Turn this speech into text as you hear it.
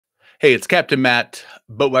Hey, it's Captain Matt,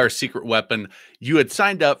 Boatwire Secret Weapon. You had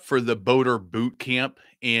signed up for the Boater Boot Camp.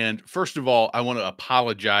 And first of all, I want to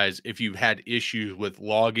apologize if you've had issues with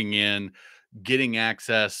logging in, getting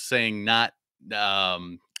access, saying not,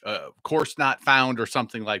 course not found or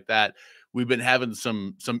something like that. We've been having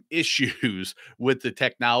some issues with the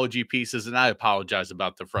technology pieces, and I apologize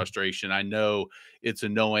about the frustration. I know it's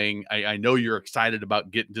annoying. I know you're excited about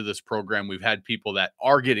getting to this program. We've had people that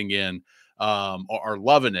are getting in, are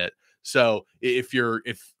loving it. So if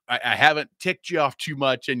I haven't ticked you off too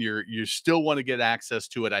much and you still want to get access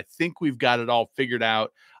to it, I think we've got it all figured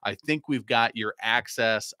out. I think we've got your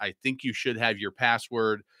access. I think you should have your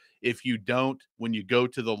password. If you don't, when you go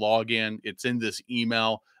to the login, it's in this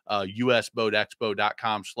email,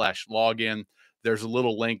 usboatexpo.com/login. There's a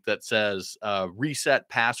little link that says reset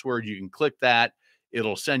password. You can click that.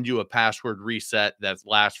 It'll send you a password reset that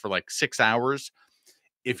lasts for like 6 hours.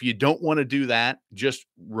 If you don't want to do that, just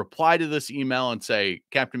reply to this email and say,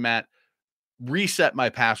 Captain Matt, reset my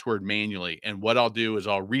password manually. And what I'll do is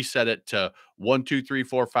I'll reset it to 1, 2, 3,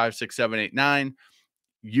 4, 5, 6, 7, 8, 9.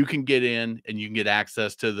 You can get in and you can get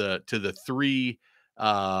access to the three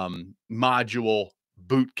module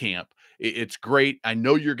boot camp. It's great. I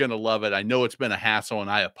know you're going to love it. I know it's been a hassle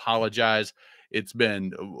and I apologize. It's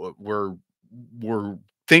been we're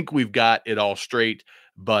think we've got it all straight,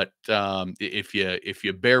 but if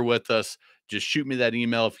you bear with us, just shoot me that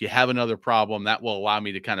email if you have another problem. That will allow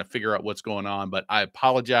me to kind of figure out what's going on. But I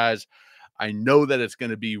apologize. I know that it's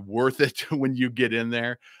going to be worth it when you get in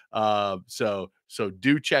there. So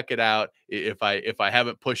do check it out if I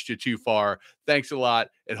haven't pushed you too far. Thanks a lot,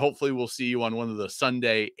 and hopefully we'll see you on one of the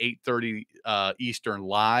Sunday 8:30 Eastern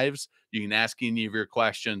lives. You can ask any of your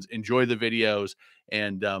questions. Enjoy the videos,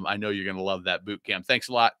 and I know you're going to love that boot camp. Thanks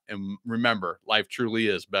a lot, and remember, life truly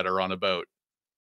is better on a boat.